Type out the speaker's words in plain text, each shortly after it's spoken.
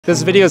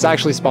This video is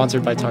actually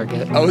sponsored by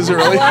Target. Oh, is it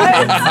really?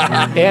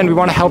 And we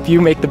want to help you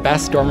make the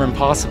best dorm room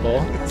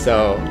possible.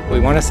 So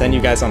we want to send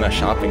you guys on a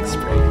shopping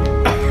spree.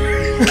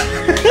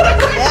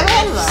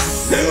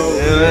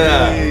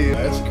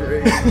 That's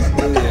great.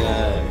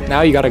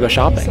 Now you gotta go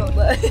shopping.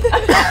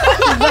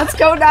 Let's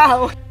go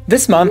now.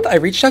 This month, I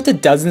reached out to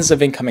dozens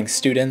of incoming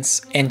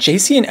students, and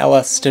JC and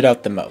Ella stood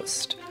out the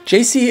most.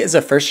 JC is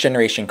a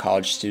first-generation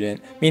college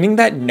student, meaning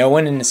that no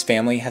one in his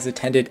family has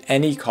attended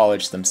any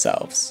college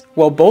themselves,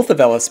 while both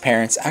of Ella's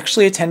parents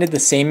actually attended the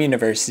same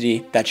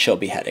university that she'll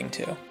be heading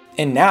to.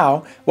 And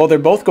now, while they're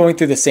both going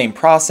through the same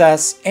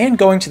process and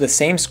going to the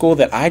same school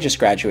that I just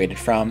graduated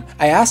from,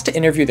 I asked to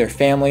interview their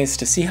families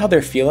to see how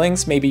their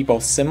feelings may be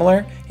both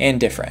similar and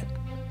different.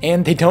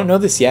 And they don't know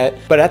this yet,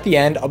 but at the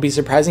end, I'll be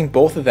surprising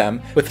both of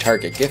them with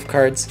Target gift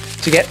cards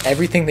to get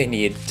everything they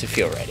need to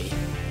feel ready.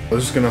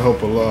 This is gonna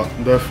help a lot,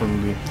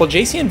 definitely. While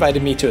JC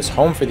invited me to his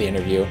home for the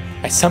interview,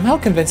 I somehow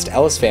convinced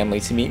Ella's family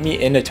to meet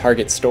me in a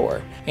Target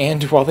store.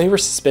 And while they were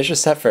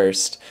suspicious at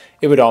first,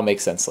 it would all make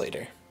sense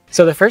later.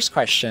 So the first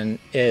question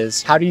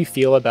is, how do you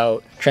feel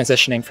about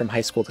transitioning from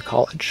high school to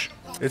college?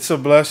 It's a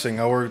blessing.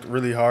 I worked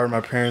really hard.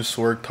 My parents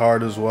worked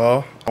hard as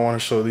well. I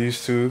want to show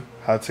these two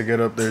how to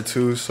get up there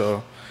too,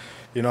 so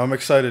you know, I'm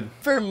excited.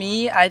 For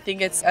me, I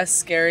think it's a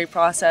scary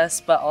process,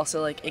 but also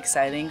like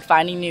exciting.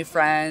 Finding new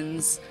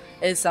friends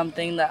is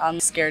something that I'm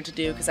scared to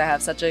do because I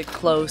have such a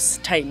close,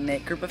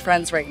 tight-knit group of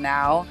friends right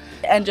now.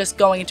 And just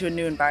going into a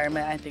new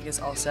environment, I think, is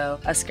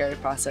also a scary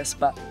process,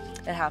 but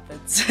it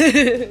happens.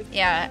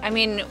 Yeah, I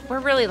mean, we're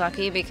really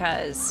lucky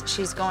because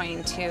she's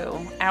going to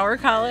our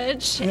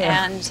college,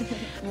 and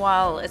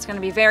while it's going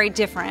to be very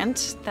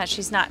different that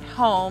she's not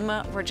home,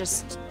 we're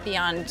just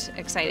beyond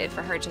excited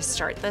for her to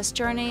start this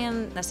journey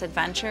and this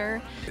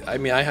adventure. I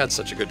mean, I had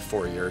such a good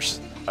 4 years.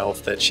 I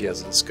hope that she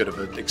has as good of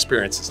an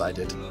experience as I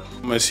did.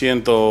 Me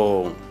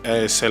siento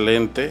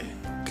excelente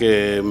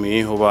que mi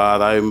hijo va a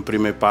dar un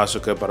primer paso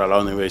que para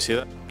la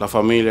universidad. La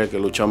familia que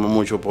luchamos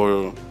mucho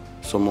por,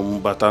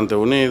 somos bastante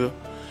unidos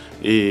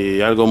y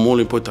algo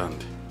muy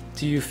importante.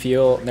 Do you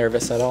feel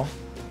nervous at all?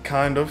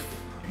 Kind of.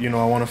 You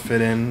know, I want to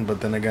fit in, but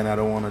then again, I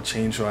don't want to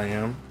change who I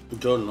am.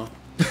 Yo no.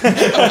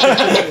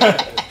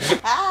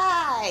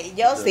 Ay,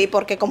 yo sí,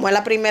 porque como es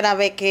la primera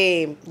vez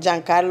que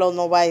Giancarlo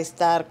no va a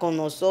estar con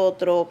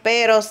nosotros,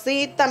 pero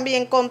sí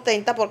también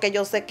contenta porque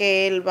yo sé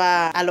que él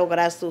va a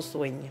lograr su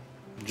sueño.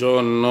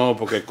 Yo no,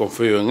 porque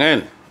confío en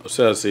él. O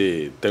sea,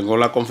 si tengo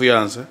la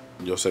confianza,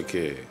 yo sé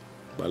que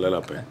vale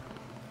la pena.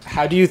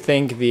 How do you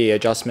think the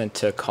adjustment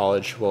to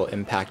college will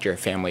impact your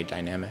family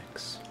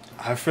dynamics?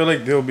 I feel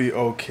like they'll be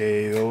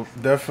okay. They'll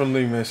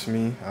definitely miss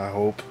me, I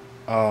hope.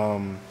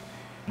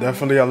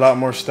 Definitely a lot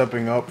more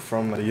stepping up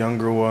from the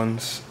younger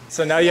ones.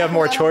 So now you have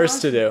more chores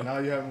to do. Now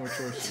you have more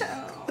chores to do.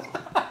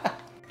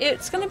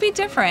 It's going to be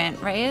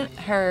different, right?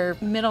 Her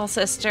middle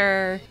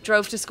sister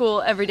drove to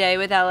school every day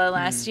with Ella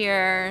last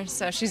year,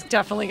 so she's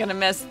definitely going to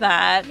miss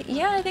that.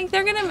 Yeah, I think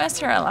they're going to miss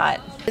her a lot.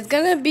 It's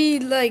gonna be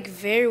like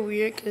very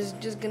weird because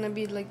it's just gonna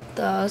be like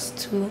us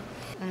two,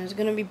 and it's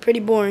gonna be pretty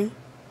boring.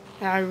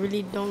 I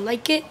really don't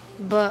like it,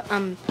 but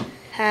I'm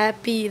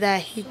happy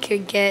that he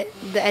could get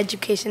the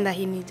education that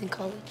he needs in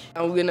college.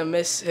 I'm gonna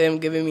miss him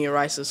giving me a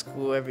ride to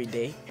school every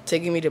day,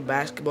 taking me to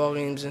basketball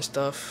games and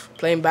stuff.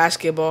 Playing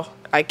basketball,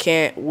 I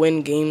can't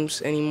win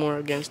games anymore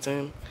against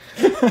him.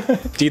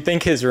 Do you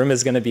think his room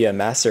is going to be a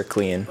mess or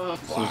clean? A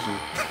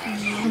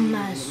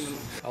mess.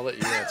 I'll let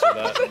you answer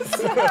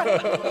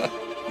that.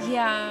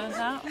 Yeah,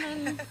 that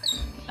one,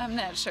 I'm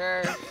not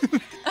sure.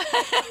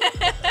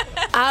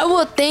 I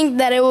would think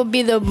that it would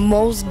be the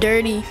most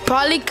dirty.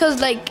 Probably because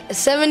like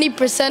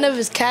 70% of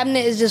his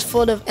cabinet is just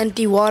full of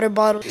empty water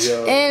bottles.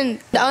 Yeah.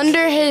 And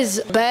under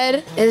his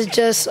bed is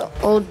just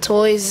old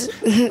toys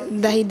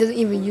that he doesn't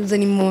even use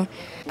anymore.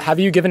 Have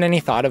you given any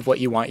thought of what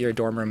you want your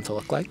dorm room to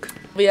look like?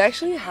 We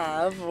actually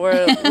have.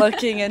 We're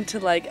looking into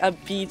like a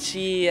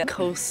beachy,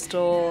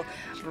 coastal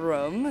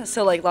room.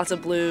 So like lots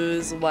of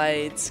blues,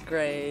 whites,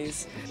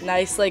 grays,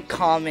 nice like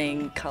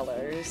calming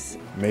colors.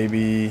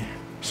 Maybe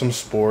some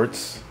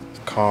sports,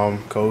 calm,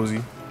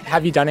 cozy.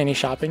 Have you done any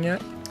shopping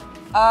yet?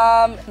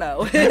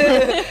 No.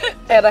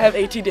 And I have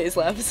 18 days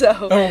left, so.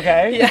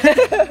 Okay.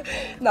 Yeah.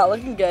 Not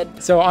looking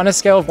good. So on a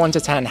scale of 1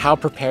 to 10, how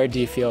prepared do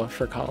you feel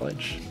for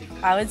college?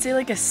 I would say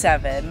like a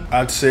 7.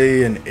 I'd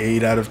say an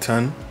 8 out of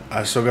 10.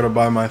 I still gotta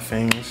buy my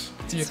things.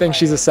 Do you think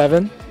she's a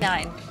 7?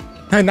 9.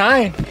 A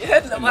 9?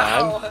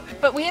 Wow.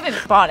 But we haven't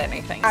bought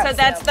anything, so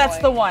that's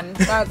the one.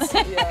 That's,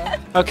 yeah.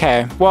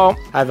 Okay, well,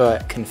 I have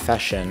a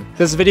confession.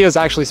 This video is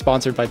actually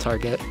sponsored by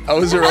Target.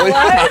 Oh, is it really?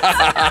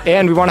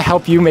 And we want to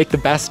help you make the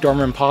best dorm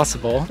room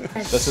possible.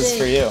 This is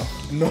for you.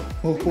 No.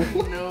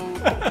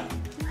 No.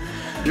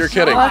 You're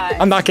kidding.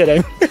 I'm not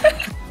kidding.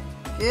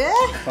 Yeah?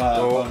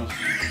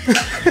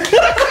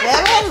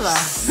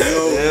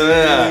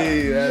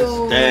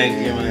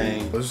 Thank you,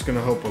 man. This is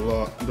gonna help a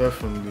lot,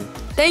 definitely.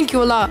 Thank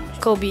you a lot,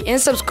 Kobe, and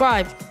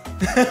subscribe.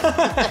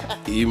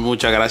 Y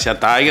muchas gracias,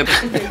 Tiger.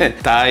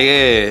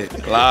 Tiger,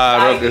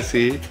 claro que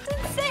sí.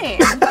 Same.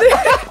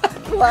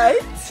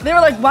 What? They were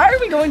like, why are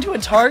we going to a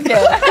Target?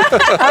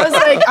 I was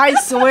like, I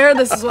swear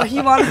this is what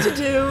he wanted to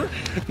do.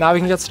 Now we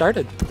can get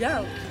started.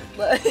 Yeah.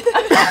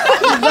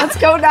 Let's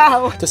go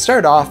now. To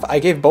start off, I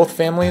gave both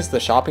families the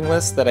shopping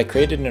list that I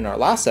created in our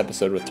last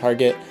episode with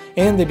Target,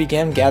 and they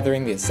began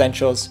gathering the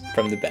essentials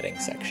from the bedding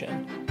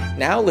section.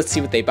 Now let's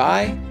see what they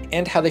buy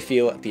and how they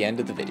feel at the end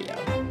of the video.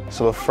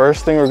 So the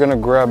first thing we're gonna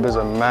grab is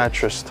a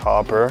mattress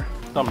topper.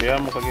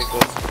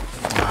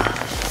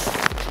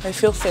 I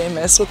feel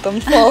famous with them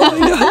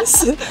following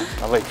us.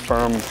 I like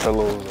firm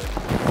pillows.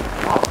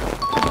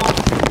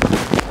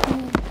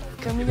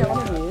 Can we get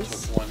one of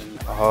these?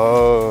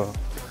 Oh.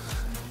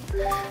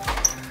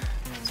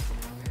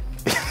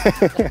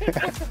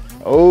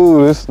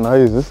 Oh, this is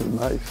nice. This is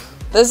nice.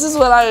 This is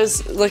what I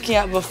was looking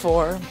at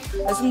before.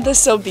 Isn't this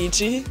so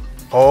beachy?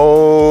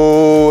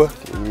 Oh,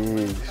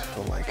 geez,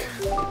 feel like.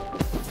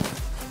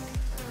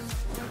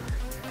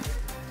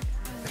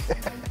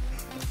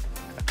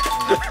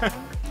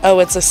 Oh,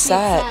 it's a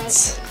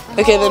set.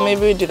 Okay, then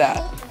maybe we do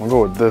that. I'll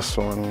go with this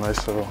one.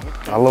 Nice little.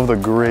 I love the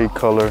gray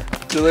color.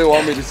 Do they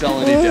want me to tell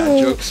any dad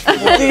jokes?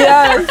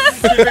 Yes.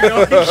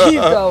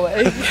 Keep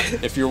going.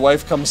 If your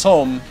wife comes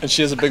home and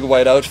she has a big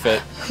white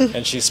outfit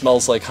and she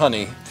smells like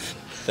honey,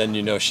 then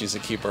you know she's a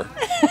keeper.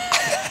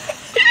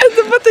 And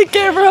then put the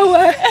camera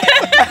away.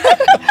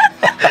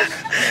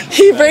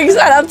 He brings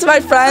that up to my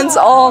friends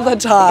all the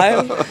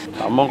time.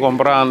 Estamos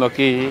comprando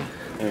aquí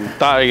en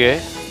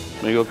Target,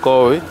 amigo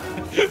COVID.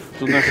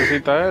 Tú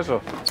necesitas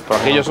eso. Pero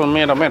aquellos son,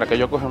 mira, que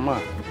ellos cogen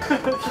más.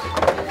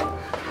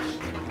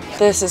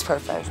 This is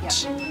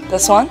perfect.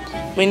 This one?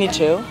 We need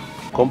two.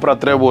 Compra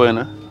 3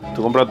 buenas.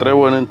 Tú compras 3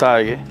 buenas en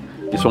Target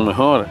y son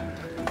mejores.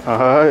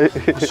 Ay.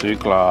 Sí,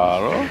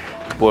 claro.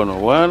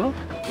 Bueno.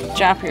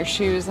 Drop your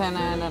shoes in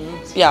it and...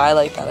 Yeah, I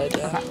like that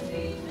idea.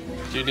 Okay.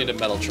 Do you need a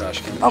metal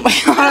trash can? Oh my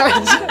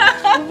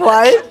god.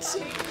 What?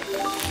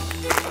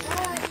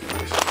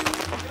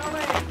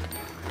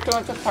 Go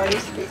with the party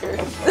speaker.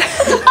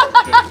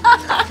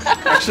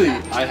 Actually,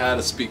 I had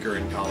a speaker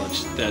in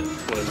college that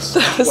was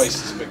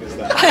twice as big as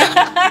that.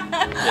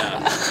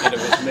 Yeah, and it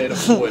was made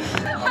of wood.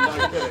 I'm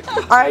not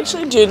kidding. I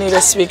actually do need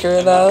a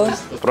speaker though.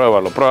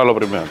 Pruébalo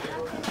primero.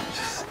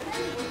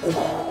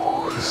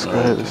 This is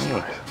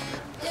nice.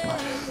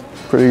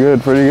 Pretty good.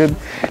 Puede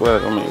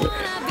conmigo.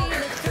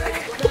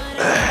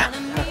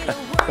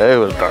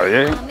 Pues está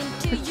bien.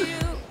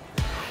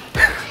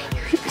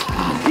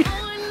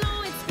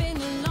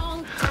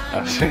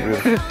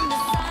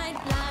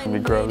 Let me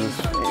grab this.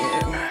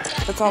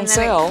 It's on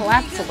sale.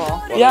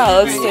 Collapsible. Yeah,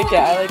 let's take it.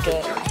 I like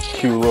it.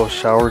 Cute little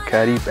shower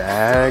caddy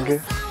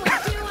bag.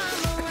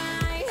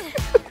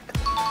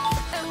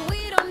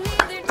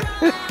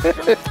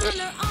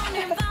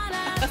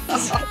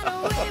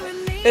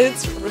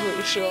 It's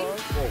really short.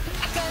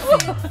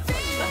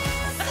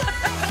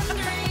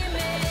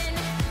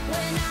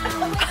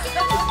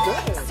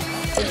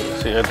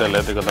 Sí, este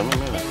eléctrico también,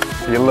 mira.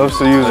 He loves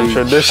to use a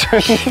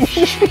tradition.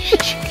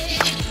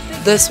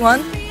 This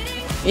one?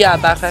 Yeah,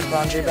 backpack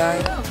laundry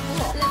bag.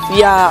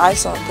 Yeah, I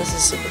saw it. This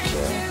is super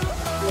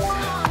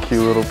cute.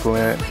 Cute little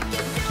plant.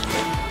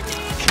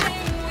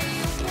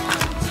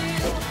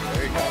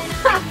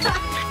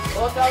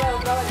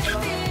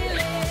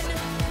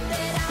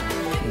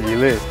 You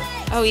lit.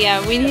 Oh yeah,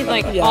 we need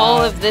like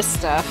all of this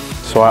stuff.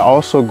 So I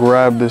also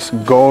grabbed this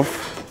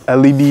Golf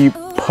LED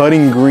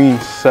putting green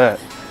set.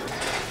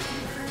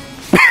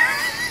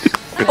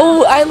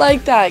 Oh, I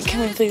like that. Can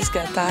we please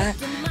get that?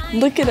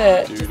 Look at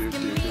it.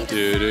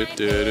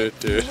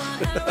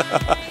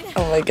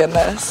 Oh my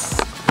goodness.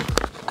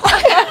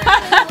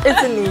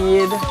 It's a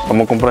need.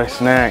 Vamos a comprar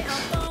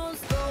snacks.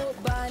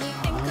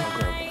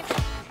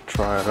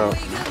 Try it out.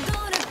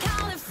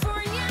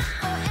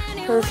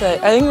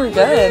 Perfect. I think we're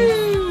good.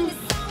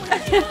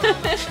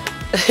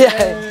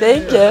 Yeah,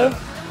 thank you.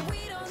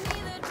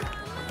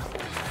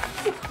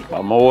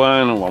 Vamos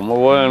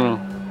bueno.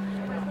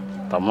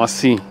 Estamos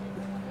así.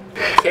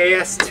 ¿Qué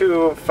es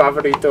tu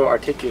favorito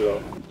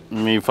artículo?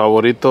 Mi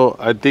favorito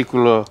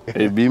artículo,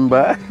 el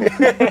Bimba.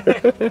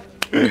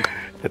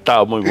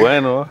 Estaba muy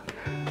bueno.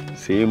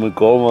 Sí, muy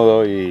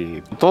cómodo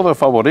y todo es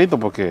favorito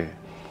porque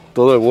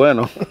todo es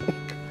bueno.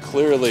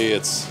 Clearly,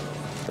 it's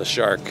the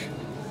shark.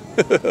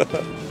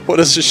 What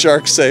does the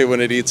shark say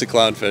when it eats a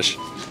clownfish?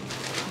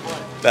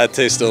 That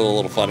tasted a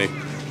little funny.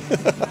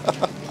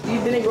 You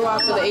didn't go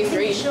after the 8th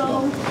grade.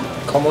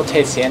 ¿Cómo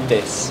te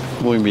sientes?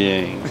 Muy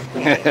bien.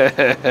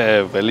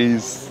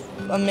 Feliz.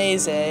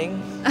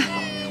 Amazing.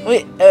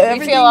 Wait,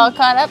 You feel all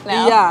caught up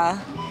now. Yeah.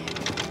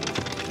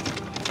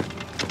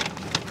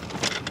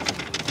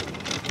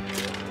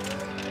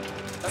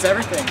 That's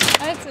everything.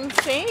 That's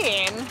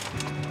insane.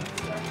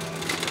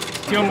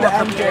 Feel more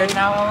prepared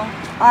now, Ella?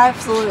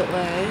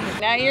 Absolutely.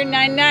 Now you're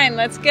 9-9.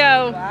 Let's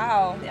go.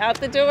 Wow. Out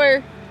the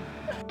door.